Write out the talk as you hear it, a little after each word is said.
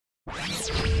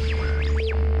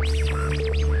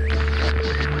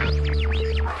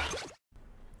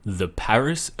The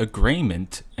Paris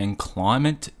Agreement and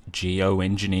Climate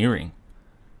Geoengineering.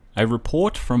 A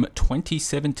report from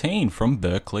 2017 from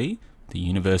Berkeley, the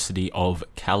University of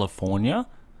California,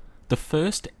 the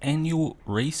first annual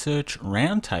research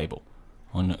roundtable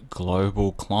on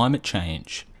global climate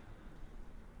change.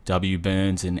 W.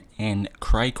 Burns and Anne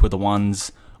Craik were the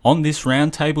ones on this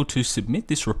roundtable to submit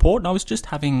this report, and I was just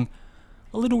having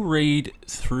a little read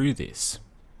through this,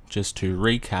 just to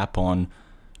recap on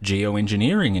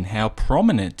geoengineering and how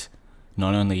prominent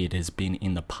not only it has been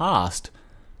in the past,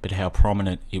 but how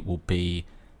prominent it will be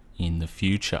in the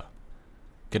future.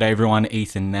 G'day everyone,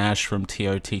 Ethan Nash from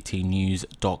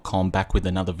TOTTnews.com back with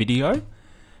another video.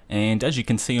 And as you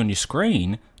can see on your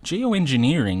screen,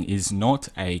 geoengineering is not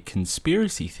a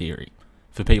conspiracy theory.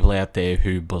 For people out there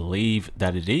who believe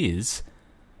that it is,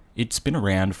 it's been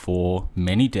around for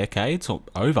many decades, or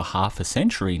over half a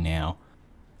century now,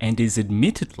 and is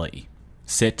admittedly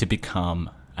set to become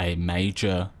a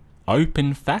major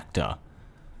open factor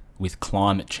with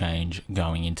climate change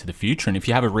going into the future. And if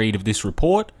you have a read of this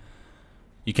report,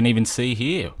 you can even see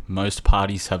here, most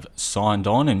parties have signed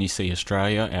on, and you see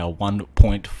Australia, our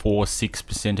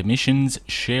 1.46% emissions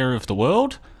share of the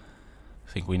world.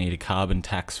 I think we need a carbon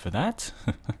tax for that.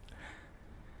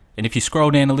 And if you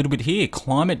scroll down a little bit here,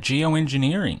 climate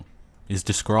geoengineering is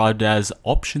described as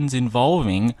options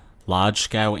involving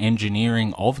large-scale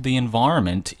engineering of the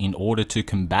environment in order to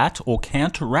combat or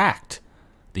counteract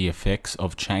the effects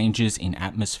of changes in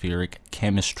atmospheric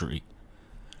chemistry,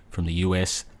 from the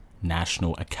US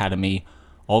National Academy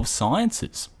of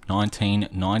Sciences,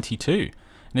 1992.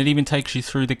 And it even takes you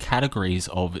through the categories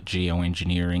of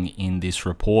geoengineering in this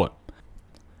report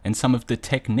and some of the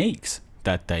techniques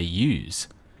that they use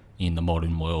in the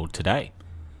modern world today.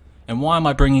 And why am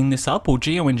I bringing this up? Well,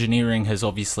 geoengineering has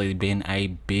obviously been a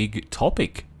big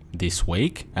topic this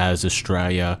week as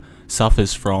Australia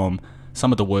suffers from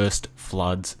some of the worst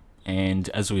floods, and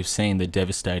as we've seen, the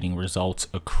devastating results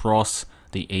across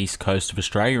the east coast of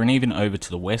Australia and even over to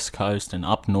the west coast and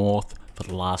up north for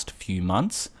the last few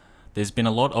months. There's been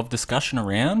a lot of discussion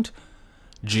around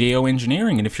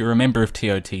geoengineering, and if you're a member of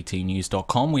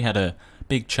TOTTnews.com, we had a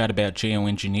big chat about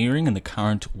geoengineering and the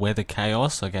current weather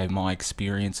chaos. I gave my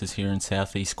experiences here in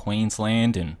southeast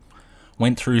Queensland and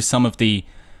went through some of the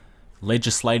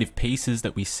legislative pieces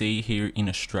that we see here in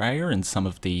Australia and some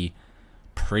of the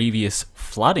previous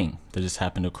flooding that has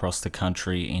happened across the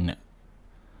country in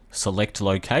select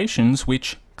locations,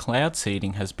 which cloud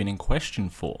seeding has been in question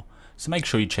for. So make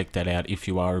sure you check that out if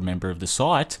you are a member of the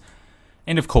site.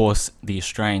 And of course, the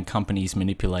Australian companies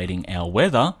manipulating our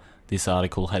weather. This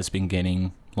article has been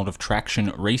getting a lot of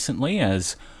traction recently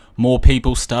as more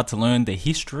people start to learn the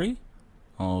history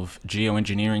of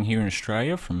geoengineering here in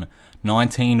Australia from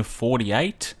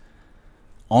 1948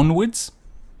 onwards.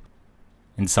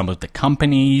 And some of the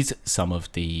companies, some of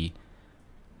the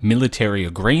military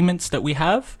agreements that we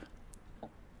have,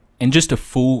 and just a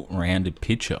full rounded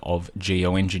picture of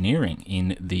geoengineering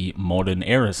in the modern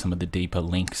era, some of the deeper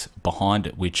links behind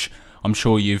it, which I'm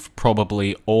sure you've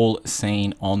probably all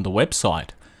seen on the website.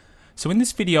 So in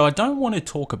this video, I don't want to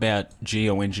talk about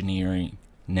geoengineering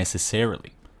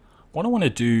necessarily. What I want to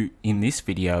do in this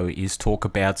video is talk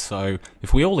about, so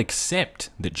if we all accept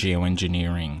that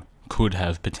geoengineering could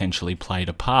have potentially played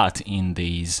a part in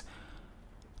these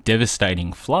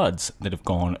devastating floods that have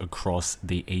gone across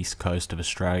the east coast of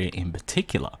Australia in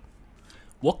particular,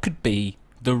 what could be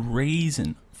the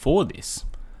reason for this?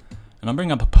 And I'm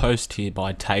bringing up a post here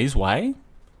by Tazeway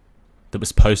that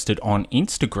was posted on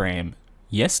Instagram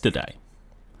yesterday.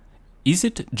 Is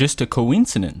it just a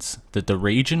coincidence that the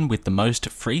region with the most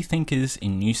freethinkers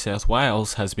in New South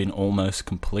Wales has been almost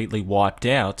completely wiped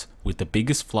out with the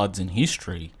biggest floods in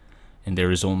history, and there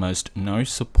is almost no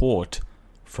support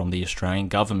from the Australian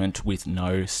government with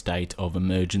no state of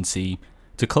emergency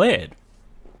declared?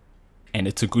 And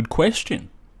it's a good question.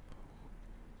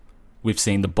 We've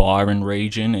seen the Byron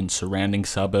region and surrounding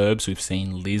suburbs, we've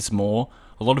seen Lismore,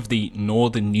 a lot of the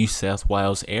northern New South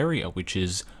Wales area, which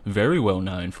is very well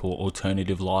known for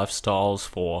alternative lifestyles,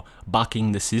 for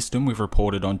bucking the system. We've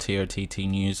reported on TOTT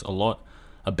News a lot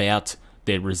about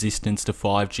their resistance to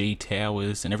 5G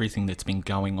towers and everything that's been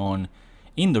going on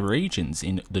in the regions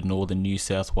in the northern New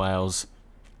South Wales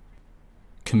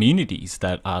communities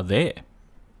that are there.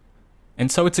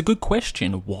 And so it's a good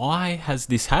question. Why has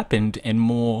this happened? And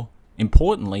more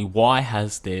importantly, why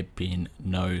has there been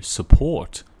no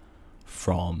support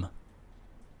from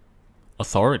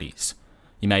authorities?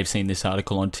 You may have seen this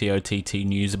article on TOTT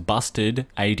News. Busted,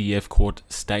 ADF caught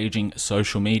staging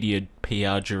social media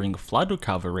PR during flood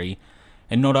recovery.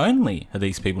 And not only are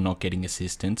these people not getting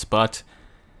assistance, but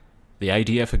the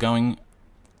ADF are going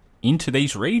into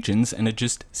these regions and are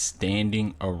just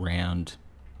standing around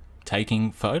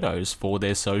taking photos for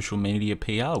their social media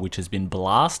PR, which has been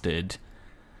blasted.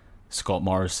 Scott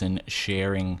Morrison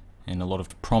sharing, and a lot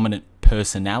of prominent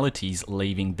personalities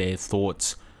leaving their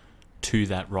thoughts to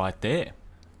that right there.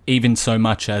 Even so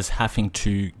much as having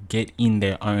to get in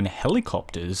their own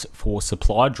helicopters for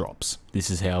supply drops. This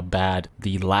is how bad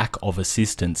the lack of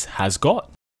assistance has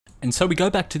got. And so we go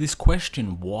back to this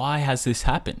question, why has this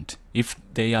happened? If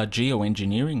they are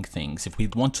geoengineering things, if we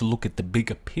want to look at the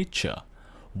bigger picture,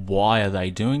 why are they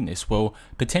doing this? Well,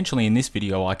 potentially in this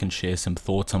video I can share some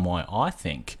thoughts on why I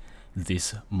think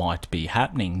this might be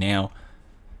happening. Now,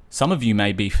 some of you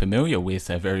may be familiar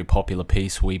with a very popular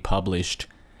piece we published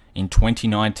in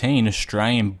 2019,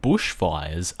 Australian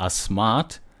bushfires, a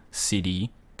smart city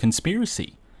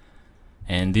conspiracy.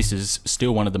 And this is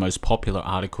still one of the most popular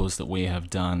articles that we have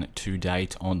done to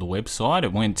date on the website.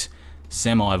 It went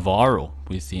semi-viral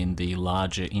within the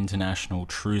larger international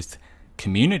truth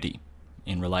community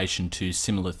in relation to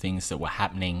similar things that were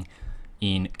happening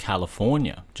in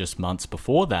California just months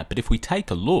before that. But if we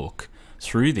take a look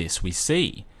through this, we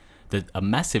see that a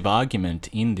massive argument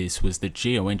in this was that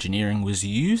geoengineering was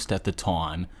used at the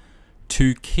time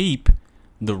to keep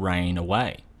the rain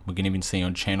away. We can even see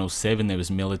on Channel 7 there was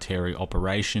military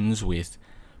operations with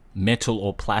metal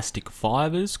or plastic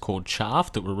fibers called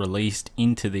chaff that were released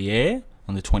into the air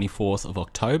on the 24th of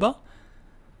October,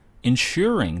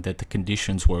 ensuring that the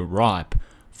conditions were ripe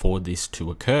for this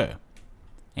to occur.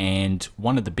 And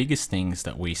one of the biggest things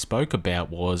that we spoke about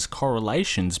was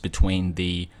correlations between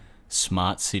the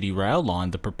Smart City Rail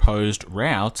Line, the proposed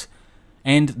route,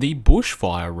 and the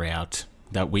bushfire route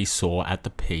that we saw at the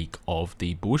peak of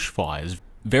the bushfires.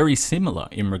 Very similar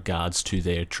in regards to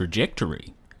their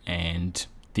trajectory, and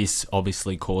this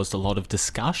obviously caused a lot of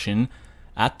discussion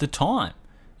at the time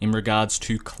in regards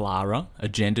to Clara,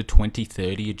 Agenda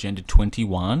 2030, Agenda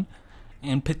 21,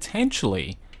 and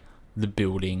potentially the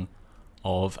building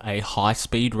of a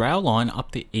high-speed rail line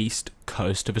up the east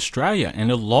coast of Australia.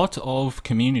 And a lot of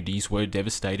communities were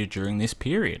devastated during this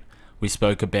period. We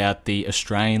spoke about the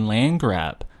Australian land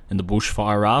grab and the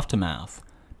bushfire aftermath.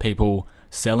 People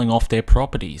selling off their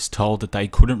properties, told that they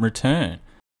couldn't return.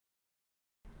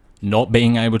 Not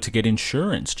being able to get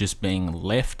insurance, just being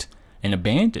left and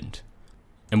abandoned.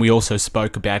 And we also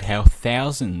spoke about how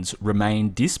thousands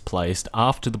remained displaced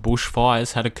after the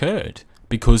bushfires had occurred,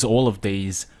 because all of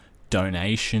these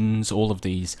donations, all of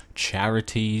these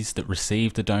charities that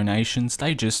received the donations,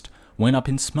 they just went up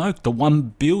in smoke. The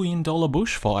 $1 billion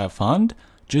bushfire fund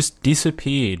just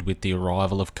disappeared with the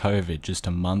arrival of COVID just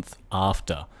a month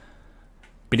after.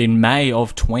 But in May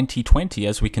of 2020,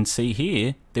 as we can see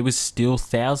here, there was still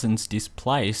thousands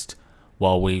displaced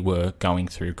while we were going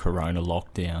through corona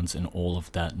lockdowns and all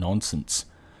of that nonsense.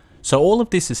 So all of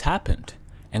this has happened.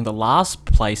 And the last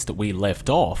place that we left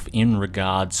off in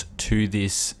regards to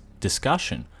this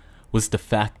discussion was the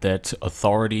fact that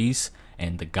authorities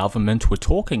and the government were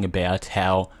talking about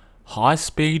how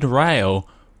high-speed rail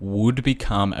would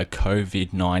become a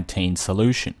COVID-19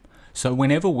 solution. So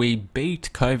whenever we beat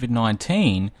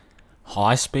COVID-19,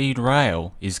 high-speed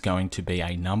rail is going to be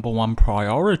a #1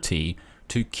 priority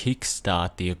to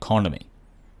kickstart the economy.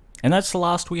 And that's the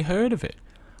last we heard of it.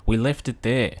 We left it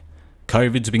there.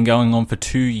 COVID's been going on for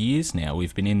 2 years now.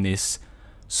 We've been in this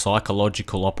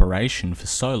psychological operation for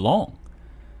so long.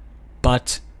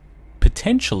 But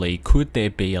potentially, could there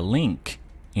be a link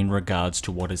in regards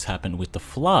to what has happened with the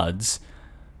floods,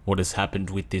 what has happened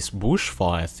with this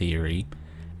bushfire theory,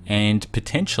 and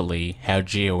potentially how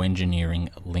geoengineering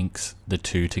links the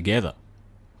two together?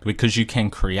 Because you can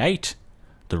create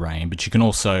the rain, but you can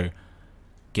also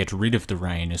get rid of the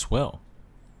rain as well.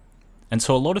 And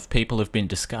so a lot of people have been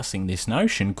discussing this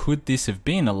notion, could this have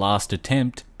been a last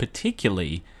attempt,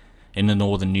 particularly in the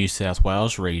northern New South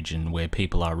Wales region where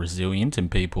people are resilient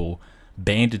and people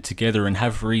banded together and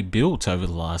have rebuilt over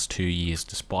the last 2 years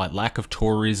despite lack of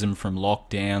tourism from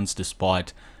lockdowns,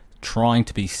 despite trying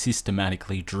to be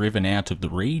systematically driven out of the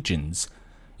regions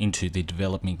into the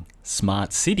developing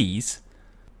smart cities.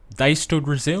 They stood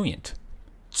resilient.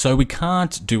 So we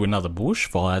can't do another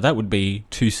bushfire. That would be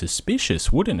too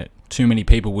suspicious, wouldn't it? Too many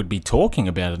people would be talking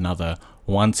about another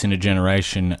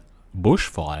once-in-a-generation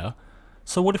bushfire.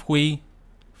 So what if we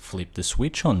flip the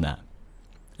switch on that?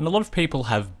 And a lot of people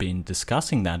have been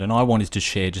discussing that, and I wanted to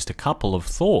share just a couple of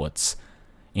thoughts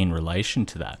in relation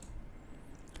to that.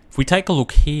 If we take a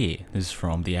look here, this is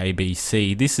from the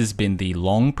ABC, this has been the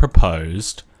long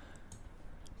proposed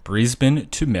Brisbane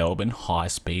to Melbourne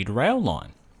high-speed rail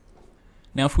line.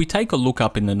 Now if we take a look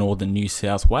up in the northern New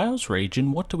South Wales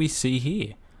region, what do we see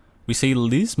here? We see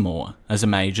Lismore as a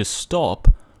major stop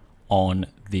on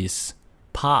this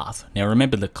path. Now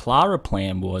remember, the Clara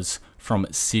plan was from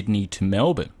Sydney to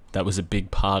Melbourne. That was a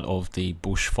big part of the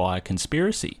bushfire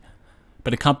conspiracy.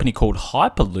 But a company called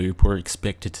Hyperloop were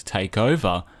expected to take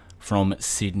over from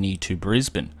Sydney to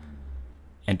Brisbane.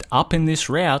 And up in this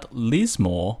route,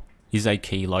 Lismore is a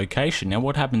key location. Now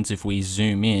what happens if we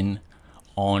zoom in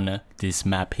on this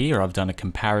map here? I've done a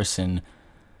comparison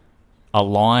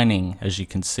aligning, as you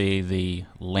can see, the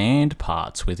land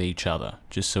parts with each other,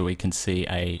 just so we can see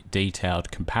a detailed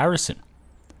comparison.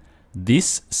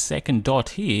 This second dot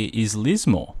here is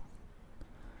Lismore.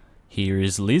 Here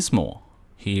is Lismore.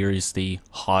 Here is the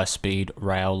high-speed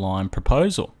rail line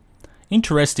proposal.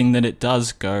 Interesting that it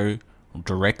does go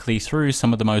directly through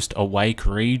some of the most awake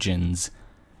regions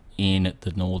in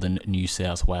the northern New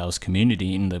South Wales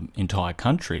community, in the entire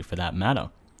country for that matter.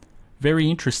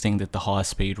 Very interesting that the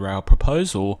high-speed rail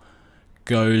proposal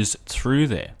goes through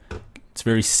there. It's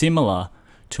very similar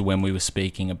to when we were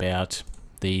speaking about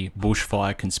the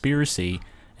bushfire conspiracy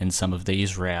and some of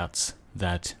these routes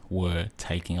that were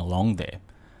taking along there.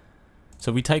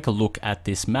 So if we take a look at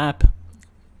this map,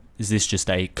 is this just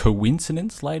a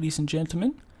coincidence, ladies and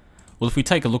gentlemen? Well, if we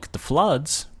take a look at the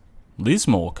floods,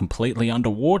 Lismore completely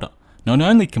underwater. Not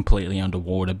only completely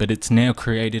underwater, but it's now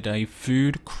created a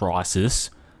food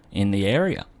crisis in the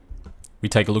area. We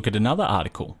take a look at another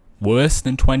article. Worse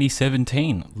than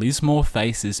 2017, Lismore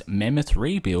faces mammoth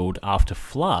rebuild after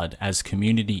flood as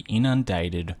community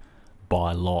inundated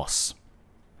by loss.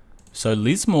 So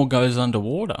Lismore goes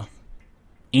underwater.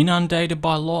 Inundated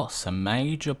by loss, a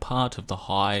major part of the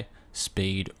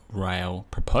high-speed rail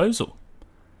proposal.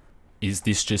 Is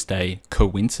this just a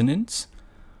coincidence?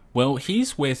 Well,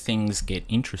 here's where things get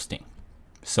interesting.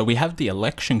 So we have the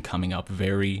election coming up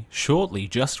very shortly,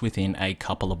 just within a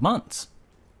couple of months.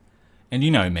 And you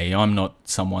know me, I'm not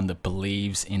someone that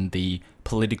believes in the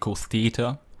political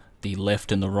theatre. The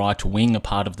left and the right wing are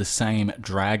part of the same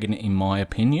dragon, in my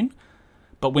opinion.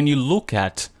 But when you look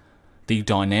at the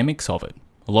dynamics of it,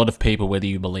 a lot of people, whether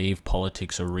you believe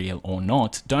politics are real or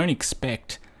not, don't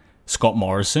expect Scott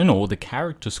Morrison or the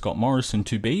character Scott Morrison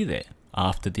to be there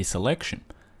after this election.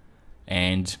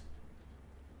 And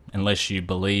unless you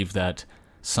believe that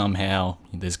somehow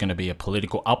there's going to be a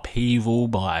political upheaval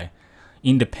by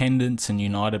Independents and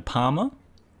United Palmer,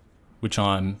 which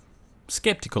I'm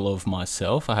skeptical of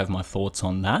myself, I have my thoughts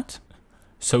on that.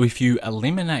 So if you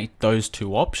eliminate those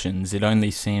two options, it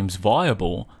only seems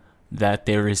viable that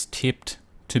there is tipped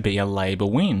to be a Labor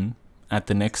win at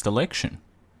the next election.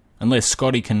 Unless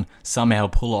Scotty can somehow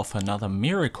pull off another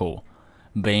miracle,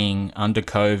 being under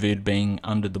COVID, being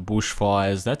under the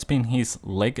bushfires. That's been his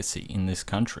legacy in this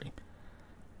country.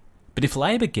 But if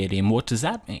Labor get him, what does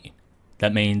that mean?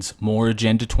 That means more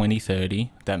Agenda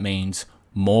 2030. That means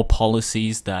more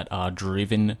policies that are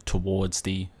driven towards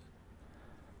the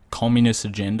communist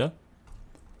agenda.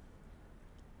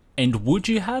 And would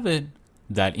you have it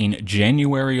that in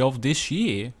January of this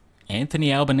year,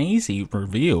 Anthony Albanese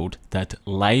revealed that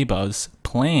Labor's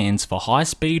plans for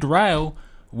high-speed rail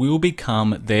will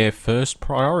become their first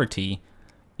priority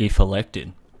if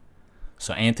elected.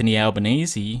 So Anthony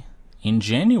Albanese in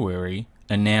January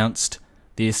announced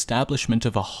the establishment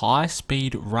of a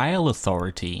high-speed rail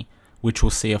authority which will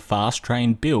see a fast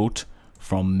train built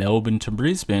from Melbourne to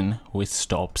Brisbane with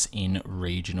stops in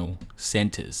regional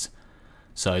centres.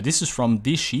 So this is from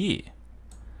this year.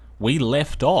 We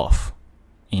left off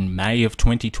in May of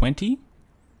 2020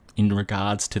 in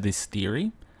regards to this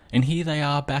theory, and here they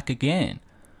are back again.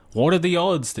 What are the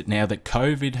odds that now that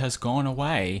COVID has gone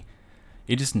away,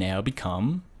 it has now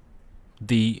become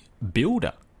the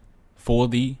builder for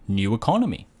the new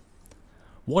economy?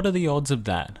 What are the odds of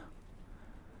that?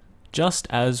 Just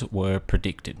as were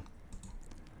predicted.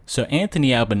 So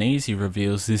Anthony Albanese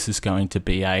reveals this is going to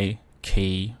be a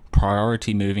key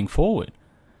priority moving forward.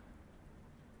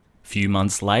 A few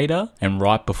months later, and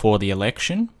right before the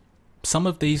election, some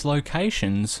of these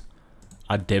locations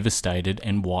are devastated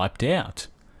and wiped out.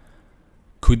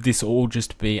 Could this all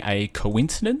just be a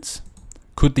coincidence?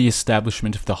 Could the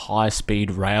establishment of the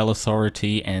high-speed rail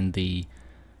authority and the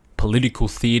political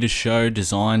theatre show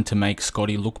designed to make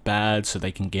Scotty look bad so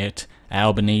they can get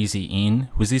Albanese in,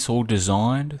 was this all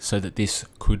designed so that this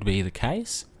could be the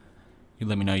case? You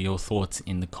let me know your thoughts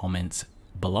in the comments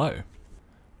below.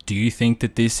 Do you think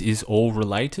that this is all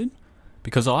related?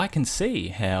 Because I can see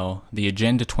how the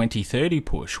Agenda 2030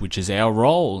 push, which is our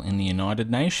role in the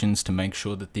United Nations to make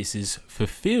sure that this is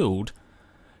fulfilled,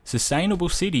 sustainable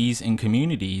cities and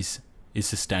communities is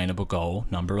sustainable goal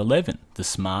number 11, the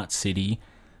smart city,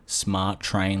 smart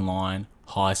train line,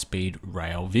 high-speed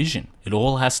rail vision. It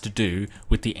all has to do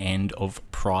with the end of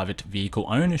private vehicle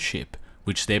ownership,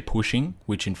 which they're pushing,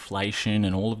 which inflation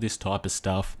and all of this type of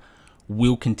stuff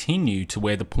will continue to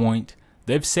where the point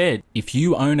they've said, if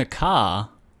you own a car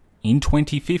in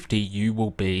 2050, you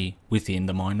will be within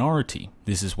the minority.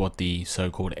 This is what the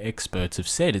so-called experts have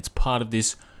said. It's part of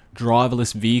this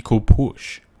driverless vehicle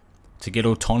push to get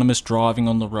autonomous driving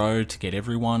on the road, to get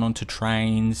everyone onto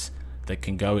trains that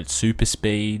can go at super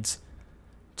speeds,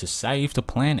 to save the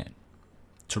planet,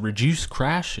 to reduce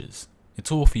crashes.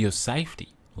 It's all for your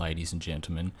safety, ladies and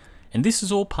gentlemen. And this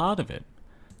is all part of it,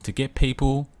 to get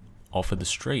people off of the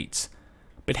streets.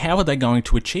 But how are they going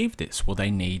to achieve this? Well,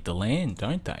 they need the land,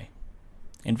 don't they?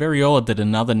 And very odd that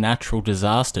another natural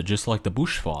disaster, just like the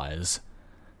bushfires,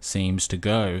 seems to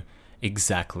go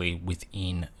exactly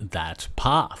within that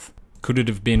path. Could it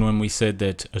have been when we said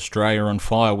that Australia on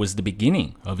Fire was the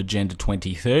beginning of Agenda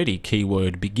 2030,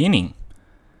 keyword beginning,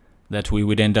 that we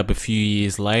would end up a few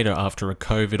years later after a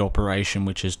COVID operation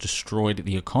which has destroyed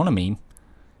the economy?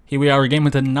 Here we are again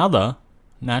with another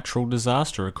natural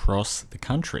disaster across the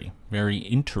country. Very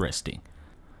interesting.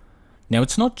 Now,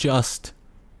 it's not just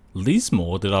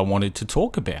Lismore that I wanted to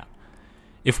talk about.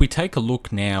 If we take a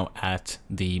look now at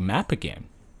the map again,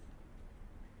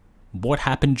 what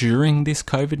happened during this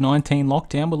COVID-19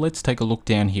 lockdown? Well, let's take a look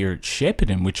down here at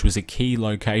Shepparton, which was a key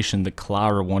location that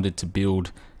Clara wanted to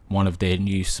build one of their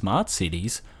new smart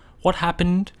cities. What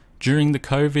happened during the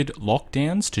COVID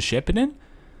lockdowns to Shepparton?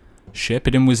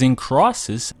 Shepparton was in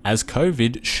crisis as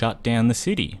COVID shut down the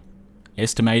city.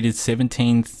 Estimated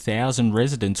 17,000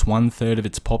 residents, 1/3 of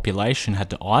its population, had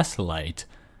to isolate.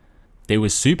 There were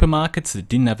supermarkets that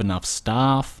didn't have enough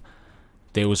staff.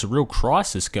 There was a real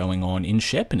crisis going on in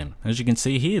Shepparton. As you can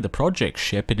see here, the project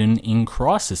Shepparton in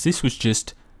crisis. This was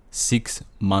just 6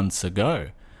 months ago.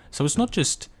 So it's not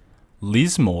just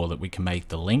Lismore that we can make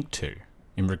the link to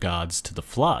in regards to the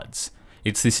floods.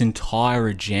 It's this entire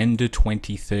Agenda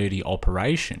 2030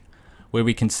 operation where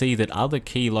we can see that other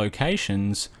key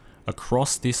locations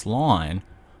across this line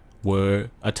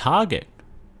were a target,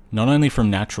 not only from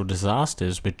natural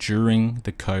disasters, but during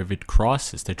the COVID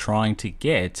crisis. They're trying to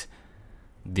get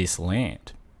this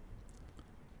land.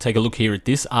 Take a look here at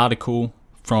this article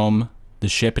from the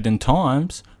Shepparton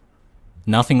Times.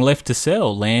 Nothing left to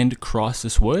sell. Land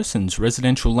crisis worsens.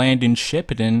 Residential land in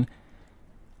Shepparton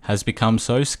has become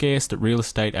so scarce that real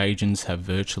estate agents have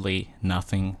virtually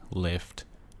nothing left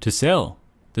to sell.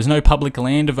 There's no public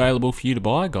land available for you to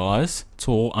buy, guys. It's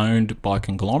all owned by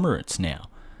conglomerates now.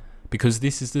 Because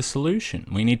this is the solution.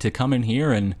 We need to come in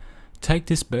here and take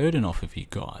this burden off of you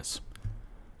guys.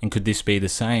 And could this be the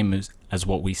same as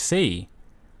what we see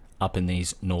up in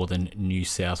these northern New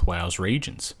South Wales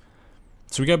regions?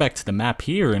 So we go back to the map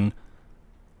here and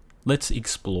let's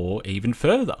explore even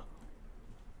further.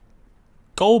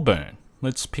 Goulburn.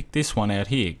 Let's pick this one out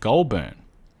here. Goulburn.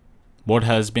 What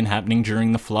has been happening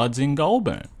during the floods in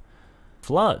Goulburn?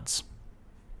 Floods.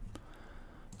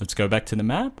 Let's go back to the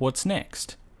map. What's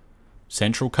next?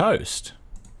 Central Coast.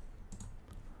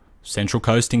 Central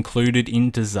Coast included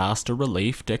in Disaster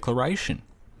Relief Declaration,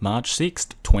 March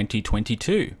 6th,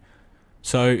 2022.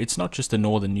 So it's not just the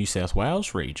northern New South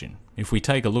Wales region. If we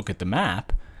take a look at the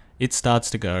map, it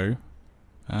starts to go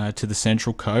to the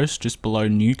Central Coast, just below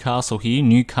Newcastle here.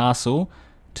 Newcastle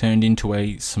turned into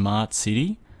a smart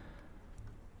city.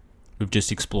 We've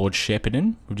just explored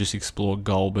Shepparton, we've just explored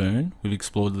Goulburn, we've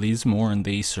explored Lismore and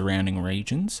these surrounding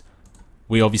regions.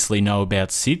 We obviously know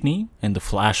about Sydney and the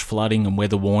flash flooding and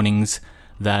weather warnings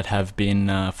that have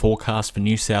been forecast for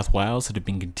New South Wales, that have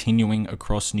been continuing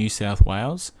across New South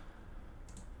Wales.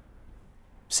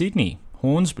 Sydney,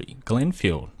 Hornsby,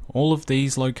 Glenfield, all of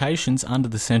these locations under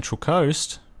the Central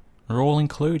Coast are all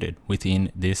included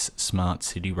within this smart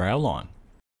city rail line.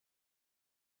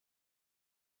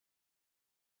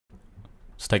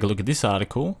 Let's take a look at this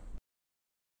article.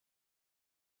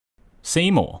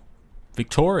 Seymour,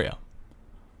 Victoria.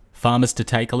 Farmers to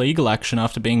take illegal action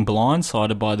after being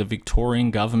blindsided by the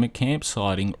Victorian government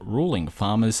campsiting ruling.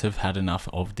 Farmers have had enough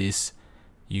of this.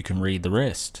 You can read the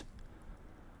rest.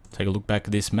 Take a look back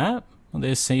at this map. Well,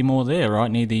 there's Seymour there, right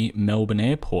near the Melbourne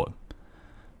airport.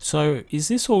 So is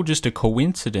this all just a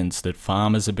coincidence that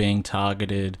farmers are being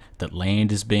targeted, that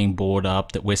land is being bought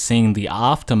up, that we're seeing the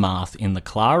aftermath in the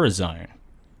Clara zone?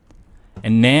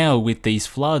 And now with these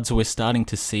floods, we're starting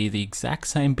to see the exact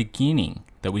same beginning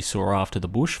that we saw after the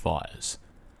bushfires.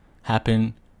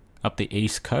 happen up the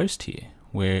east coast here,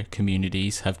 where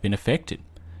communities have been affected.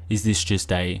 Is this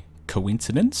just a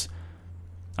coincidence?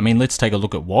 I mean, let's take a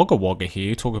look at Wagga Wagga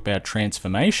here, talk about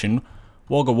transformation.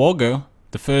 Wagga Wagga,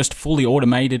 the first fully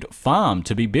automated farm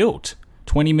to be built.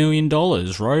 $20 million,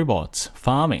 robots,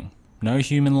 farming. No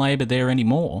human labour there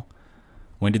anymore.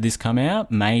 When did this come out?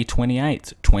 May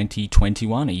 28th,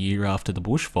 2021, a year after the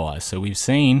bushfire. So we've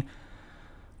seen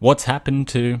what's happened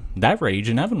to that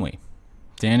region, haven't we?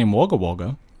 Down in Wagga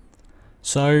Wagga.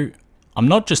 So I'm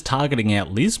not just targeting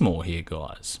out Lismore here,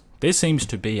 guys. There seems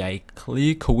to be a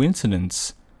clear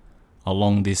coincidence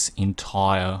along this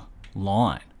entire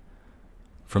line.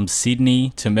 From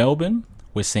Sydney to Melbourne,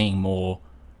 we're seeing more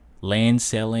land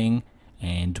selling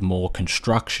and more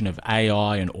construction of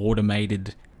AI and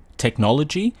automated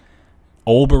technology.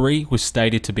 Albury was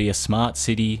stated to be a smart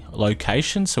city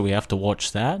location, so we have to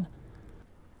watch that.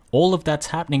 All of that's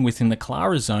happening within the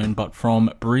Clara zone, but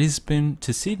from Brisbane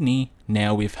to Sydney,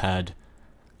 now we've had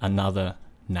another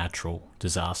natural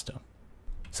disaster.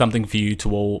 Something for you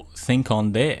to all think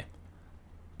on there.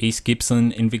 East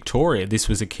Gippsland in Victoria, this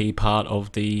was a key part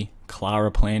of the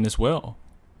Clara plan as well.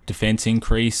 Defence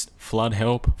increased, flood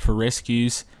help for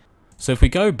rescues. So if we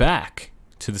go back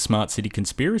to the Smart City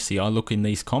conspiracy, I look in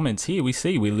these comments here, we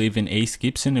see we live in East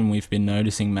Gippsland and we've been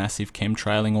noticing massive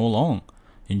chemtrailing all along.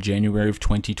 In January of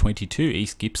 2022,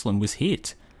 East Gippsland was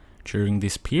hit during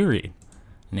this period.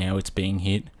 Now it's being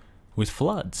hit with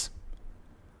floods.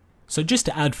 So just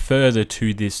to add further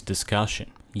to this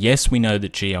discussion, yes, we know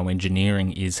that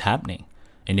geoengineering is happening.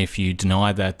 And if you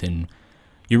deny that, then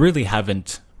you really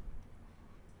haven't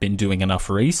been doing enough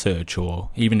research or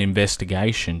even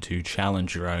investigation to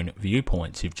challenge your own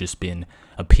viewpoints. You've just been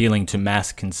appealing to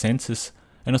mass consensus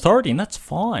and authority, and that's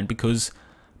fine because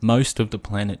most of the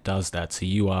planet does that. So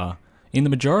you are in the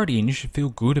majority and you should feel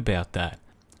good about that.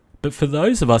 But for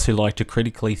those of us who like to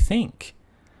critically think,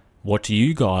 what do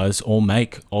you guys all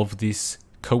make of this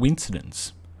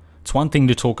coincidence? It's one thing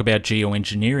to talk about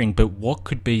geoengineering, but what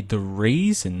could be the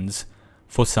reasons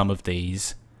for some of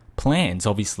these plans?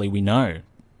 Obviously, we know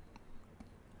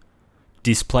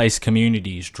displace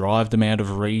communities, drive them out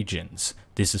of regions.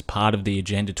 This is part of the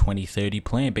Agenda 2030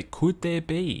 plan, but could there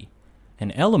be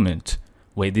an element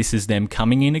where this is them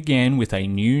coming in again with a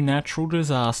new natural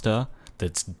disaster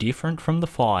that's different from the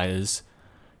fires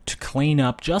to clean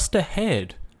up just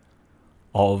ahead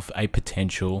of a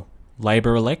potential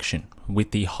Labor election with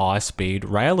the high-speed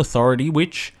rail authority,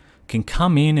 which can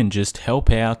come in and just help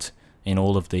out in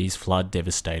all of these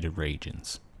flood-devastated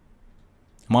regions?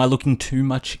 Am I looking too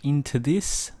much into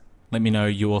this? Let me know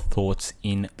your thoughts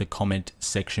in the comment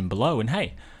section below. And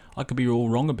hey, I could be all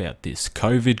wrong about this.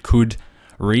 COVID could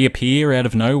reappear out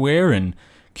of nowhere and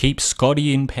keep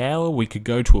Scotty in power. We could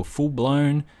go to a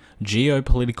full-blown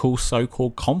geopolitical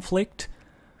so-called conflict.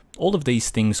 All of these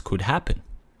things could happen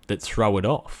that throw it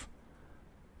off.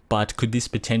 But could this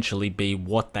potentially be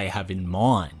what they have in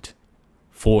mind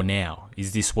for now?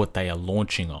 Is this what they are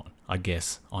launching on? I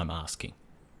guess I'm asking.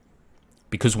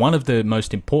 Because one of the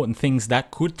most important things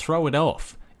that could throw it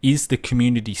off is the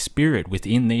community spirit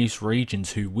within these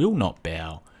regions who will not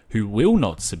bow, who will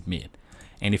not submit.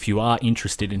 And if you are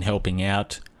interested in helping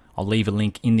out, I'll leave a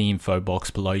link in the info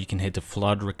box below. You can head to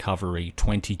Flood Recovery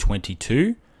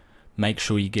 2022. Make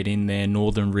sure you get in there.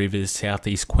 Northern Rivers,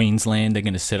 Southeast Queensland, they're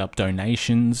going to set up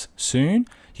donations soon.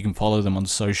 You can follow them on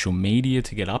social media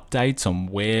to get updates on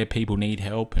where people need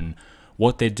help and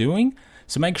what they're doing.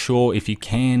 So make sure if you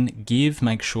can give,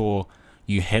 make sure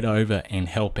you head over and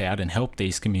help out and help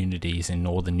these communities in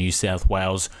northern New South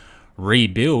Wales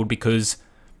rebuild, because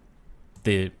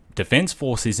the Defence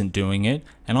Force isn't doing it,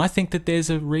 and I think that there's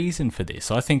a reason for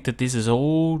this. I think that this is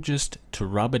all just to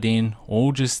rub it in,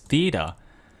 all just theatre,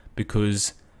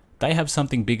 because they have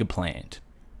something bigger planned.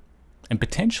 And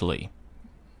potentially,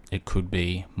 it could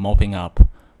be mopping up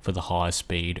for the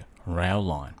high-speed rail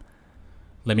line.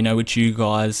 Let me know what you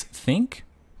guys think.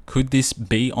 Could this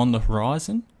be on the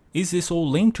horizon? Is this all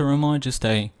linked, or am I just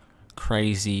a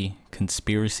crazy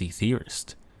conspiracy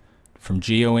theorist? From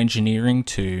geoengineering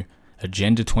to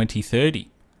Agenda 2030.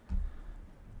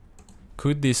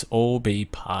 Could this all be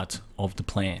part of the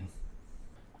plan?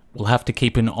 We'll have to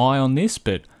keep an eye on this,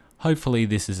 but hopefully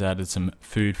this has added some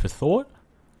food for thought.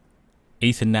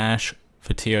 Ethan Nash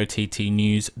for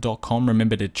tottnews.com.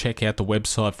 Remember to check out the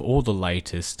website for all the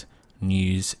latest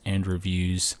news and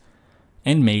reviews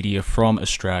and media from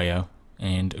Australia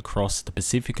and across the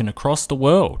Pacific and across the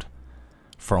world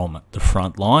from the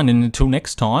front line. And until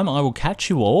next time, I will catch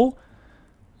you all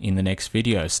in the next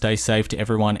video. Stay safe to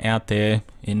everyone out there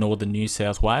in northern New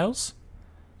South Wales.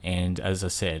 And as I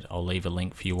said, I'll leave a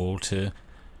link for you all to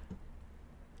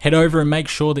head over and make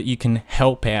sure that you can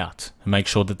help out and make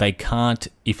sure that they can't,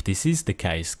 if this is the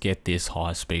case, get this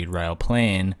high-speed rail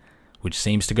plan, which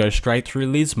seems to go straight through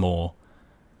Lismore,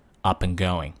 up and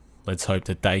going. Let's hope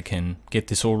that they can get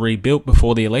this all rebuilt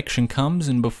before the election comes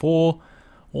and before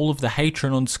all of the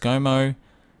hatred on ScoMo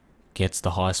gets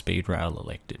the high-speed rail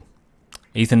elected.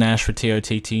 Ethan Nash for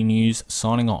TOTT News,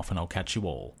 signing off, and I'll catch you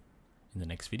all in the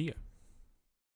next video.